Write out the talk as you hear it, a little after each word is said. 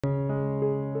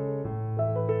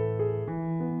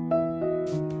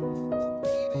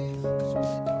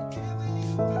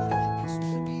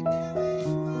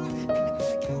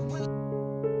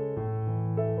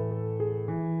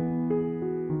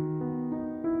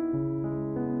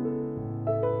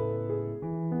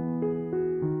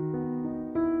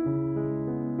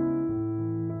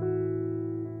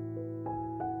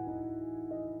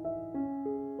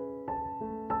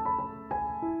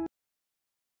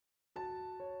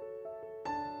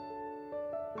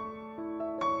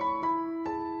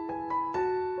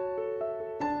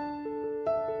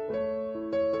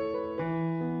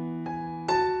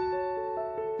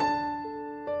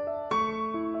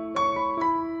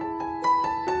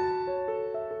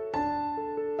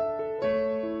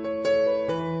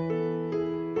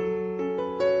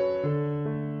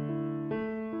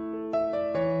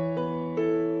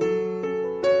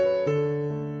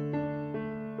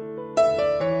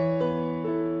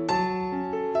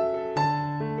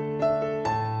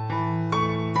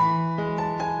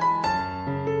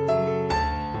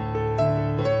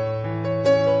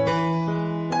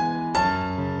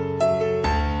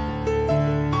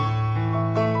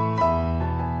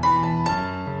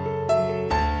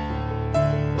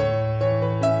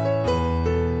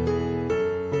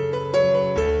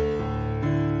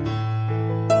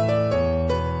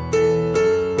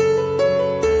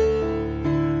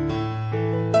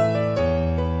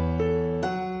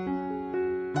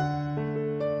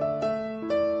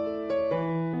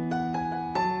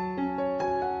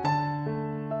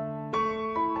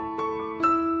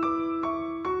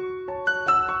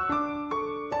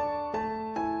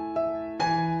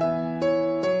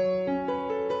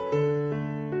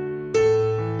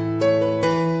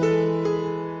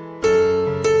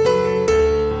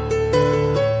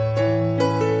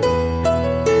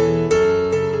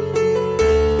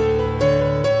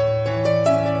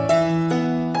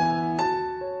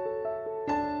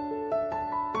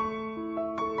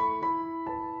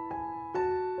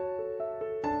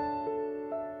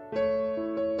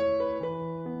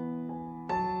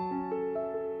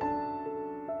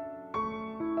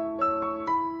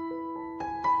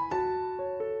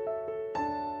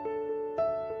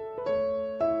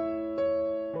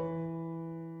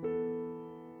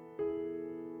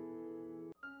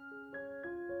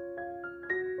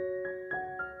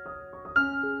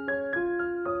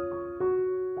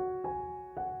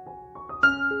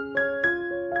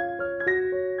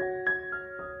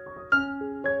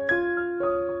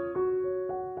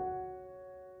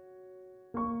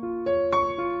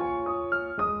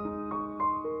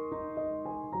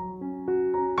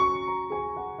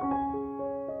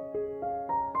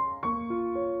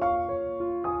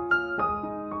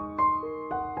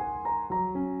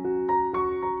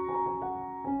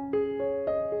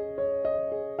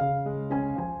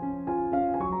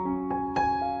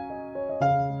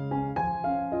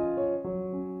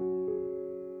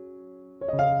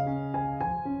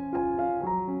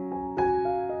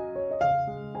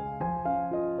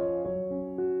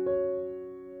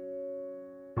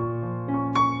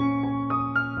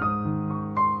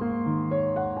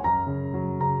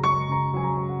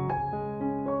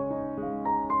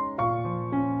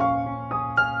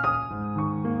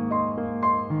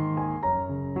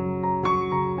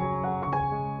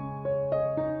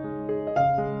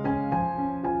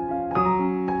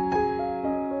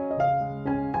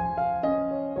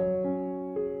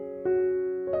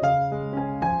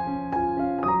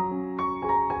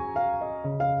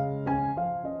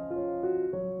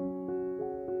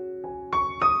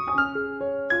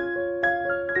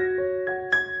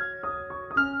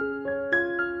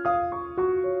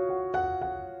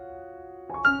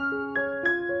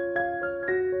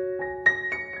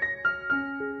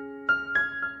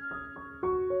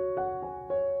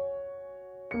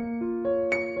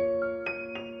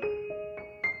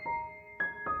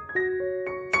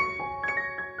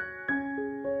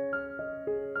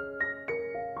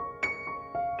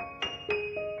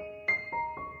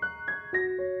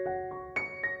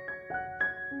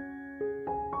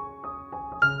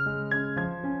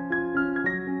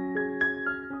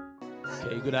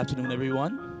Good afternoon,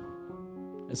 everyone.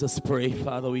 Let us pray.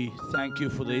 Father, we thank you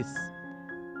for this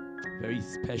very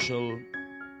special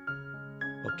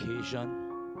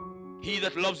occasion. He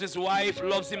that loves his wife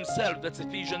loves himself. That's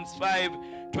Ephesians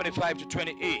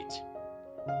 5:25-28.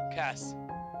 Cass,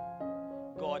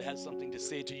 God has something to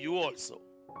say to you also.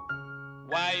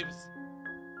 Wives,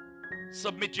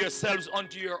 submit yourselves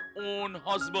unto your own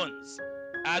husbands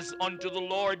as unto the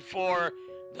Lord, for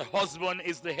the husband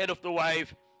is the head of the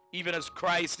wife, even as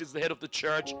Christ is the head of the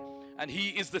church, and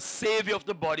he is the Savior of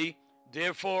the body.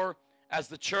 Therefore, as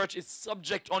the church is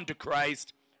subject unto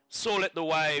Christ, so let the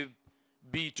wife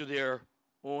be to their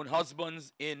own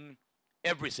husbands in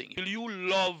everything. Will you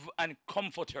love and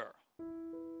comfort her?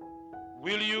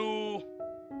 Will you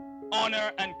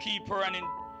honor and keep her and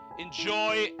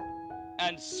enjoy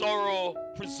and sorrow,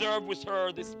 preserve with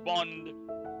her this bond,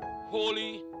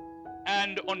 holy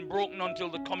and unbroken until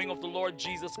the coming of the Lord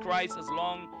Jesus Christ, as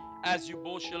long as you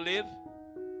both shall live?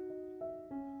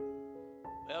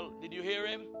 Well, did you hear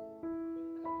him?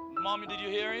 Mommy, did you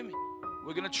hear him?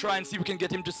 We're going to try and see if we can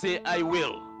get him to say, I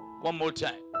will. One more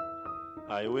time.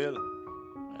 I will.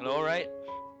 Well, all right.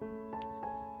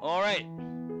 All right.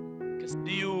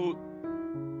 Do you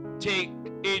take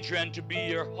Adrian to be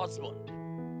your husband?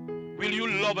 Will you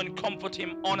love and comfort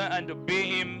him, honor and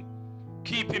obey him,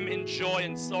 keep him in joy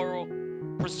and sorrow,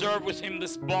 preserve with him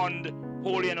this bond,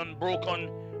 holy and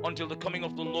unbroken, until the coming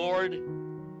of the Lord,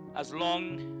 as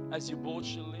long as you both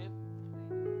shall live?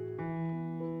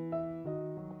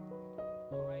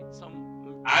 All right.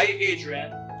 I,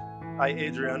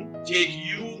 Adrian, take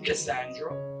you,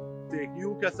 Cassandra,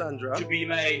 to be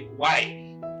my wife.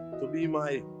 To be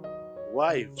my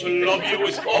wife. To love you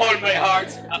with all my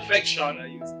heart's affection.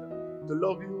 To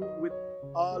love you with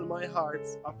all my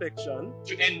heart's affection.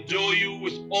 To endure you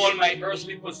with all my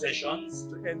earthly possessions.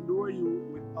 To endure you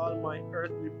with all my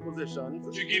earthly possessions.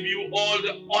 To give you all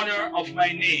the honor of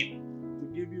my name. To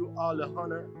give you all the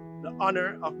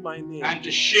honor of my name. And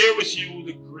to share with you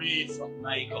the grace of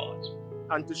my God.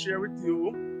 And to share with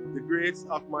you the grace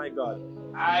of my God.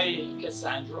 I,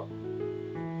 Cassandra,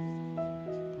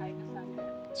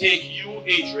 take you,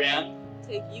 Adrian,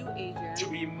 to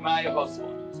be my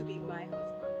husband.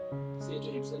 Say to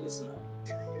him, say, listen now.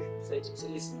 Say to him, say,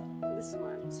 listen now. Listen,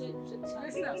 man.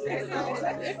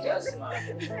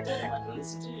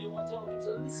 Listen to you, you want to talk to him,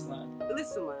 say, listen man.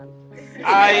 Listen, man.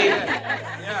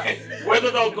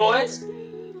 Whether thou goest,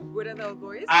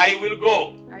 I will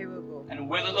go. And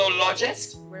whether thou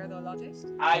lodgest,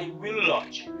 I will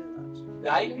lodge.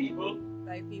 Thy people.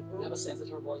 You have a sense that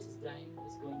her voice is dying.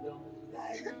 It's going down.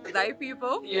 Thy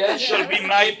people. Yeah, shall be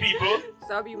my people.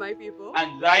 Shall be my people.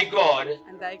 And thy God.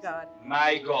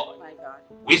 My God.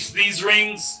 With these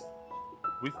rings.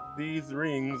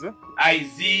 I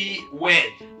thee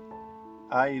wed.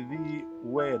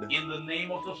 In the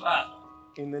name of the Father.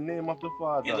 In the name of the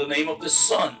Father. In the name of the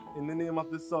Son. In the name of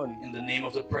the Son. In the name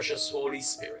of the precious Holy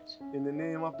Spirit. In the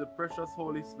name of the precious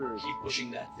Holy Spirit. Keep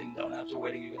pushing that thing down. After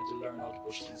wedding, you're going to learn how to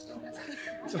push things down.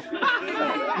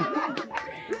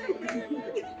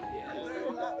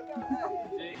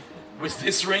 With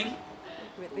this ring,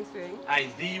 I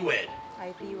thee wed.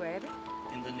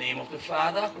 In the name of the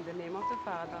Father. In the name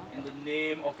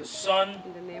of the Son.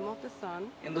 In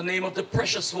the name of the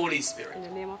precious Holy Spirit.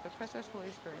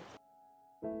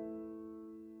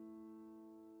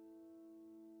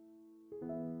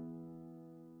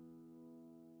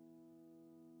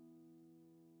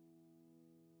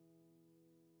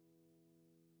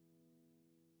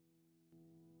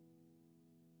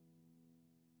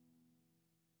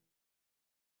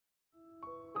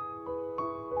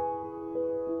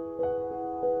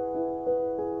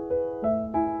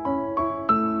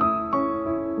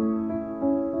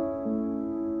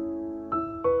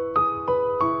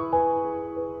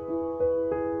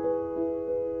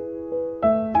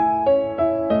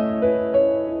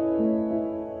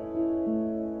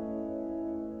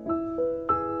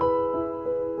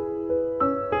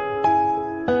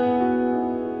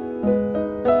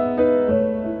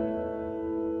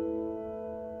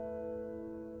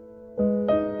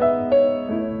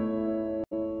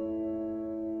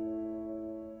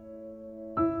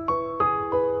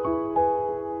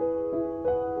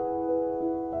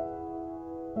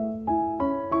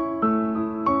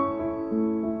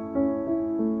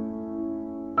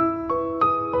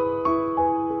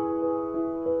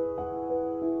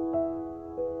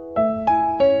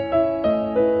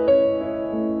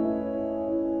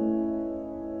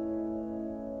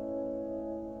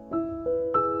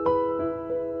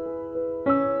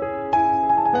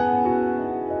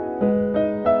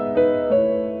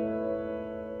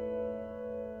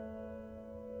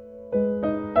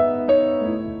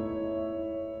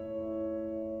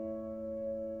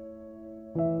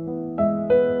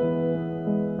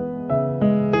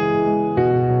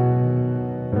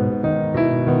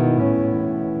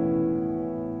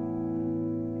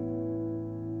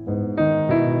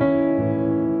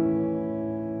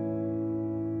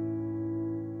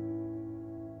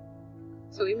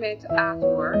 So we met at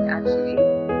work, actually.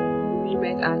 We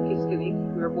met at Kids Clinic.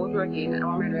 We were both working. I'm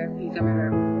a midwife, he's a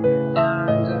midwife.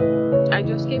 And I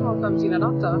just came out from seeing a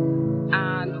doctor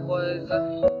and was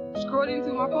scrolling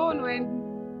through my phone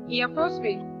when he approached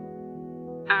me.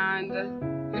 And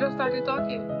we just started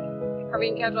talking,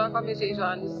 having casual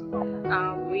conversations.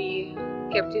 We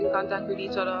kept in contact with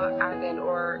each other, and then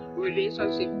our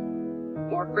relationship,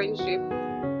 our friendship,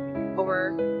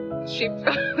 our ship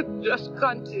just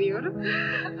continued.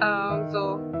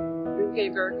 So we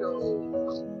became very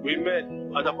close. We met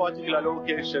at a particular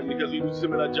location because we do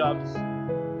similar jobs.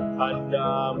 And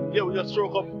yeah, we just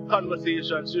struck up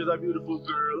conversation. She was a beautiful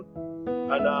girl.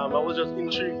 And I was just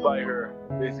intrigued by her,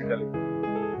 basically.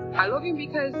 I love him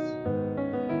because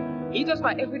he's just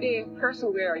my everyday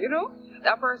person where, you know?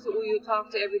 That person who you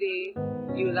talk to every day,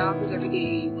 you laugh with every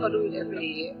day, you cuddle with every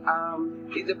day.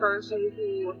 He's the person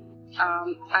who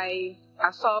I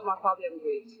solved my problem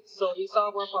with. So we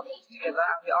solve our problems together,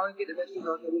 and we always get the best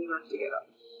results when we work together.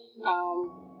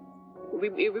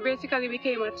 We basically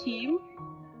became a team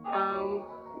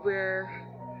where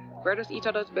we're just each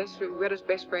other's best friends. We're just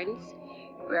best friends.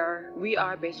 We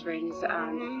are best friends,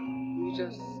 and we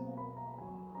just,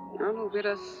 I don't know,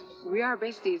 we are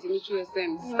besties in the truest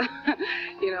sense.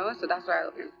 You know, so that's why I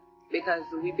love him. Because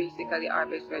we basically are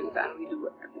best friends and we do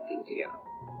everything together.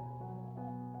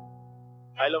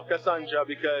 I love Cassandra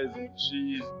because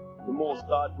she's the most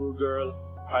thoughtful girl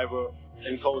I've ever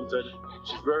encountered.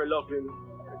 She's very loving,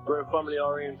 very family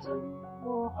oriented.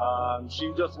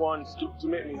 She just wants to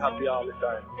make me happy all the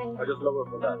time. I just love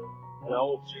her for that. And I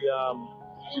hope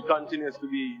she continues to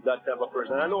be that type of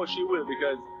person. And I know she will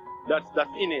because that's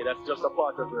innate, that's just a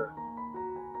part of her.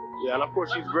 Yeah, and of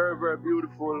course she's very, very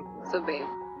beautiful. So babe,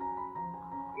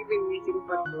 we've been waiting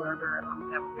for forever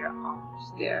and we're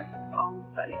almost there.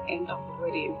 Almost at the end of the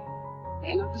wedding. The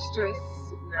end of the stress,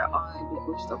 we're on the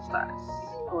good stuff starts.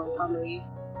 Our family,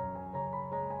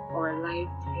 our life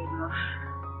together,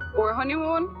 our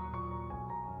honeymoon.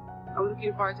 I'm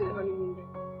looking forward to the honeymoon.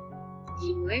 See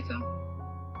you later.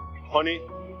 Honey,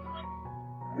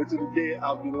 this is the day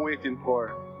I've been waiting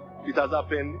for. It has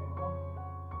happened.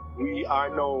 We are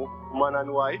now man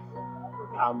and wife.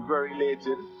 I'm very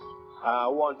elated. I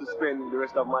want to spend the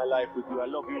rest of my life with you. I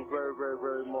love you very, very,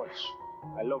 very much.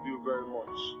 I love you very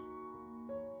much.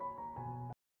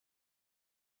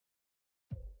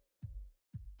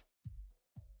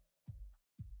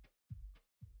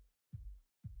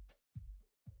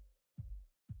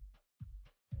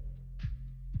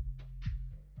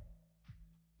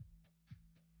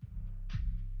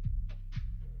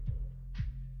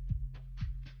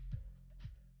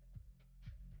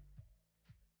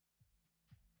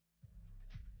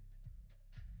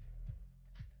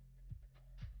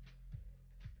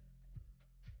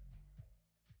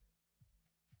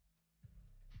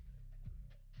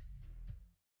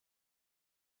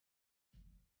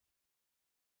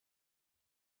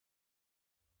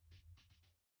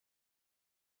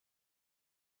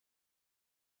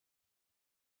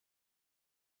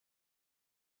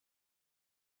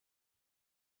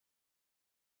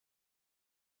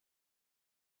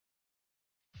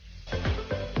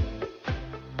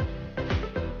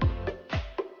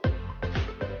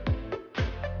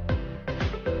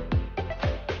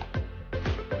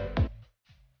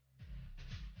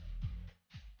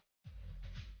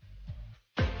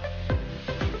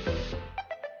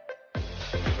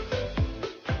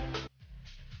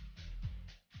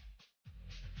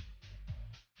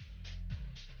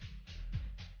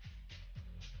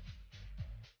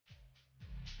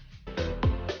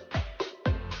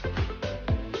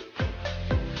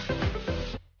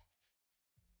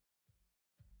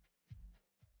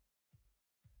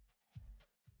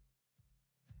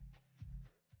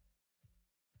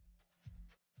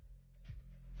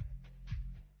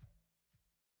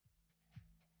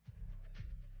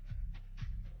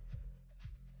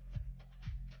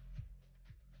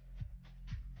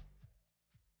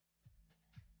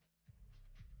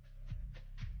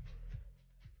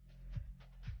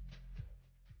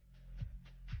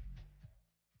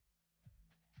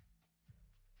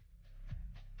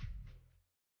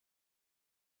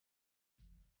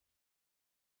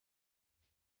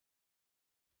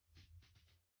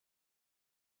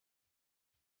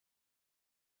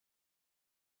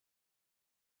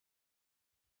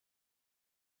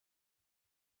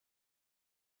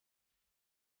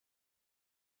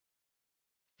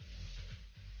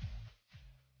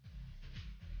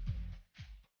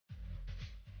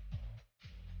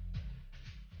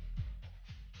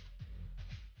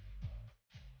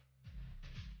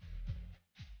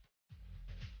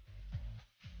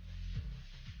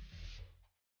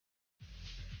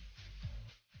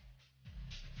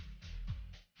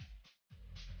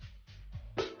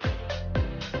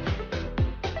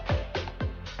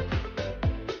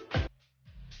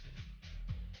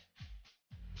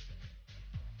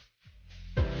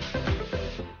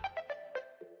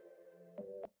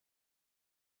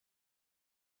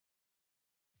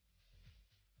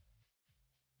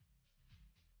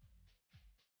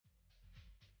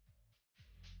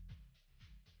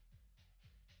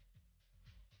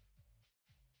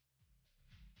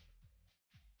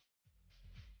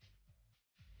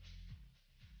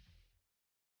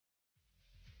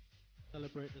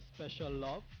 celebrate the special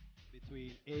love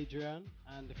between Adrian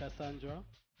and Cassandra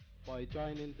by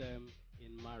joining them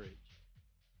in marriage.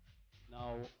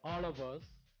 Now, all of us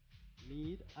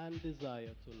need and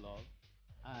desire to love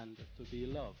and to be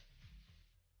loved.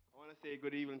 I want to say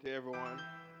good evening to everyone.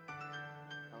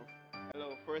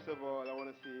 Hello, first of all, I want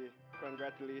to say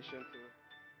congratulations to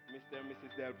Mr. and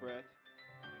Mrs. Delpratt.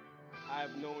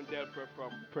 I've known Delpratt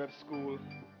from prep school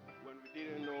when we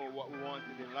didn't know what we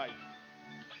wanted in life.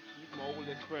 He's my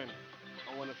oldest friend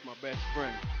and one of my best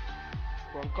friends.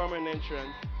 From common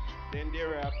entrance, then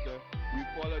thereafter,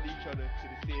 we followed each other to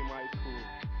the same high school.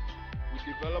 We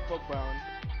developed a bond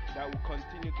that will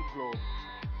continue to grow,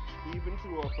 even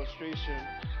through our frustration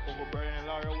over Brian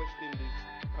Lara West Indies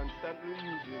constantly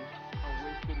losing and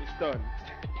wasting his son.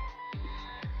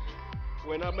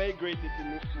 When I migrated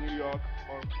to New York,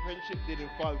 our friendship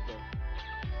didn't falter.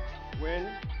 When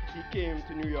he came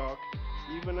to New York,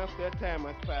 even after a time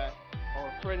has passed,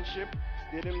 our friendship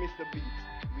didn't miss a beat.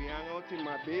 We hung out in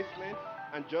my basement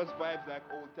and just vibes like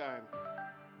old time.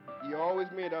 He always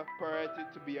made a priority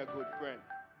to be a good friend.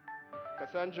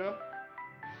 Cassandra,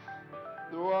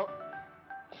 throughout,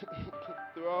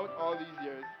 throughout all these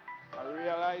years, I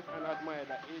realized and admired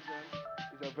that Adrian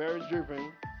is a very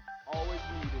driven, always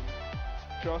leading,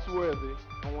 trustworthy,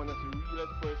 and one of the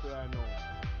realest person I know.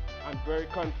 I'm very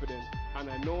confident, and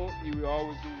I know he will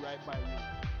always do right by you.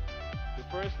 The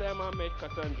first time I met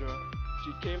Cassandra,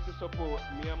 she came to support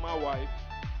me and my wife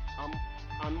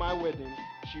on my wedding.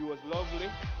 She was lovely,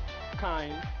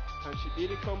 kind, and she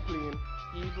didn't complain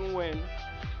even when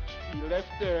he left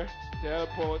her to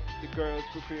help out the girls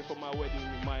prepare for my wedding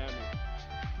in Miami.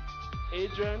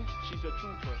 Adrian, she's a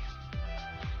trooper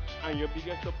and your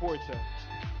biggest supporter.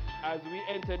 As we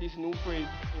enter this new phase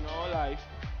in our life,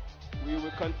 we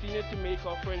will continue to make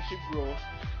our friendship grow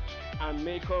and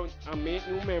make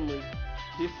new memories,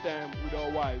 this time with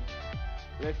our wives.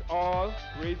 Let's all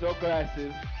raise our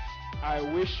glasses. I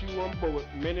wish you on both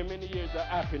many, many years of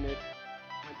happiness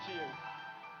and cheers.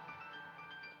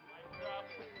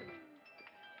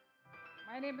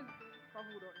 My name is, for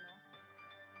who don't know,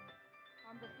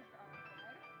 I'm the sister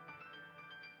outside.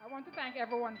 I want to thank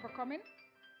everyone for coming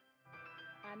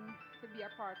and to be a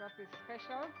part of this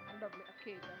special and lovely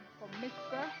occasion for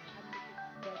Mr. and Mrs.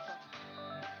 Delpratt.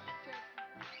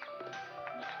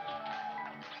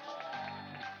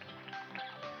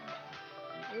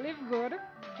 Live good,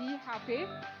 be happy,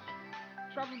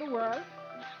 travel the world,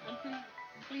 and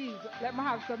please, let me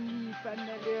have some niece and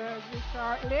nephews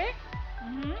shortly.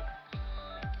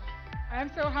 I am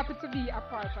so happy to be a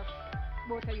part of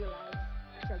both of your lives,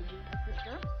 especially you, my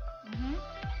sister.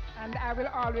 And I will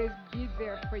always be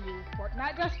there for you, but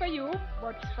not just for you,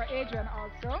 but for Adrian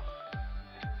also.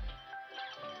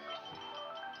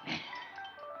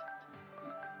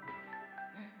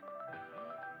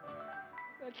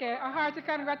 Okay, a hearty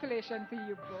congratulations to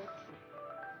you both.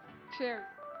 Cheers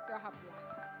to a happy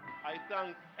life. I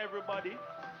thank everybody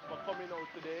for coming out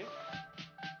today.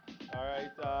 All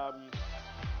right,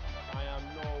 I am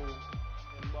now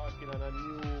embarking on a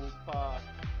new path.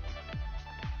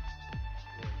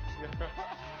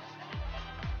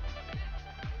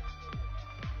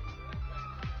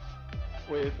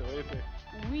 Wait.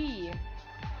 We.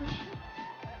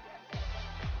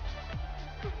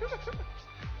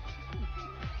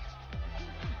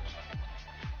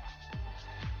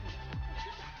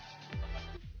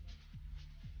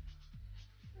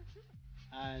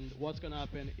 And what's going to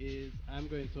happen is I'm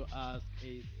going to ask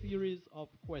a series of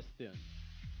questions.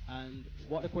 And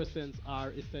what the questions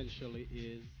are essentially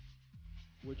is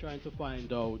we're trying to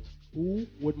find out who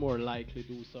would more likely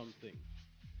do something.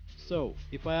 So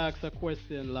if I ask a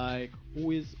question like, who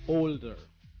is older?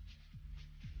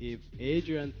 If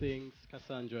Adrian thinks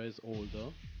Cassandra is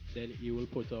older, then he will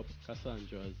put up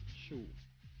Cassandra's shoe.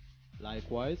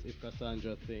 Likewise, if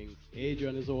Cassandra thinks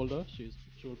Adrian is older, she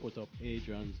will put up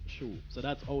Adrian's shoe. So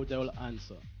that's how they will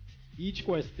answer. Each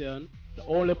question, the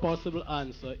only possible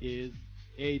answer is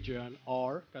Adrian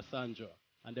or Cassandra.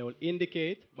 And they will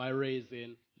indicate by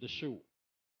raising the shoe.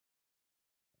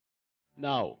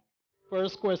 Now,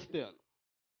 first question.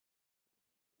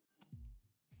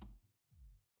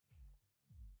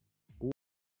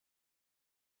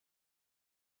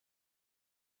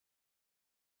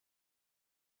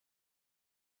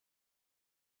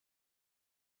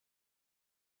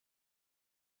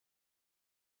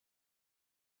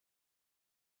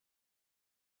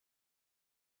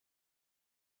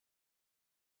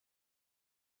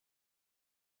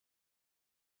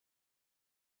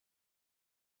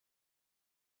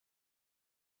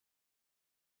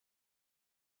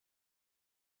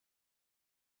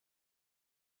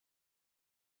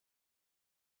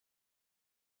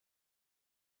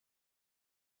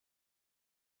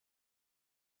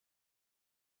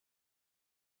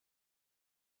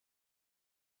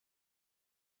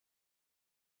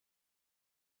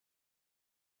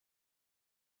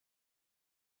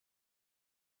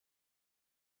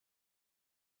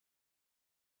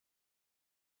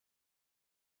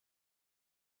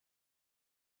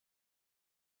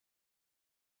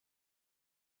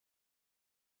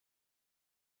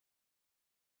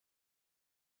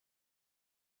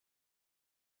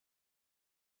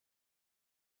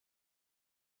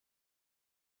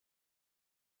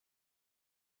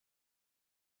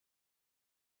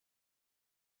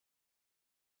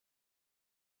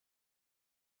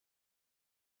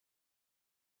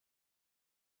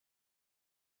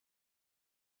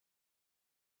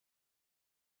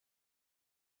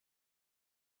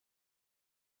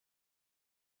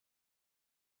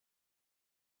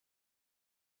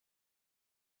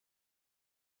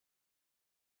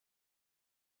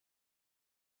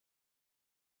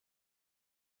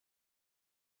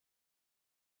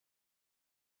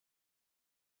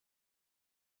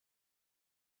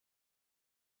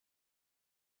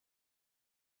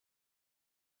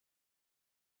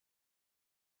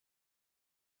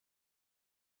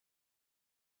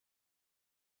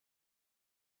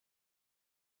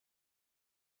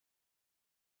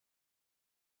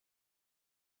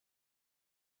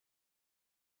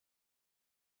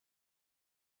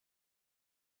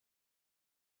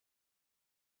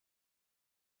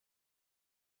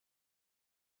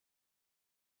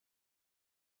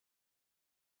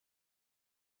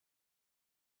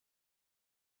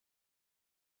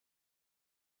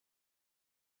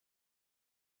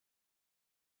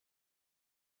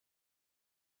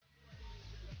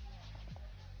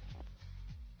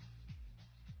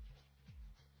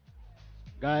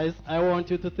 Guys, I want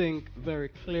you to think very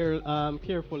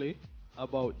carefully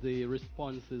about the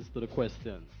responses to the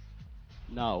questions.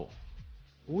 Now,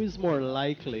 who is more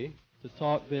likely to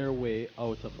talk their way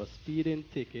out of a speeding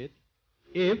ticket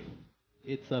if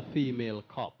it's a female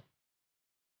cop?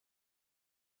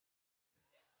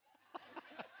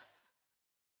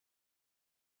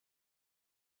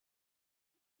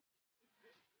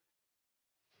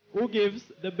 Who gives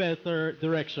the better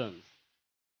directions?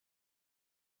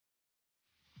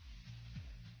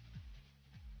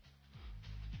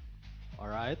 All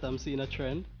right, I'm seeing a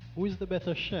trend. Who is the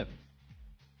better chef?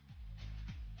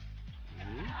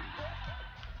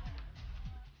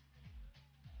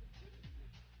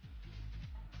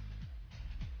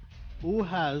 Who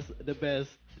has the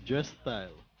best dress style?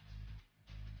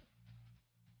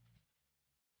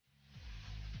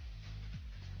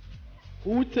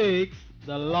 Who takes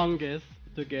the longest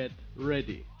to get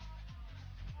ready?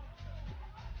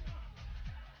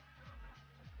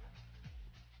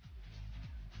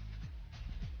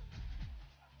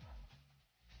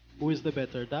 Who is the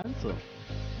better dancer?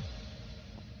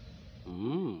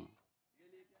 Mm.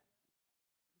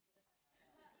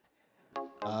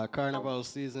 Carnival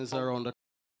season is around the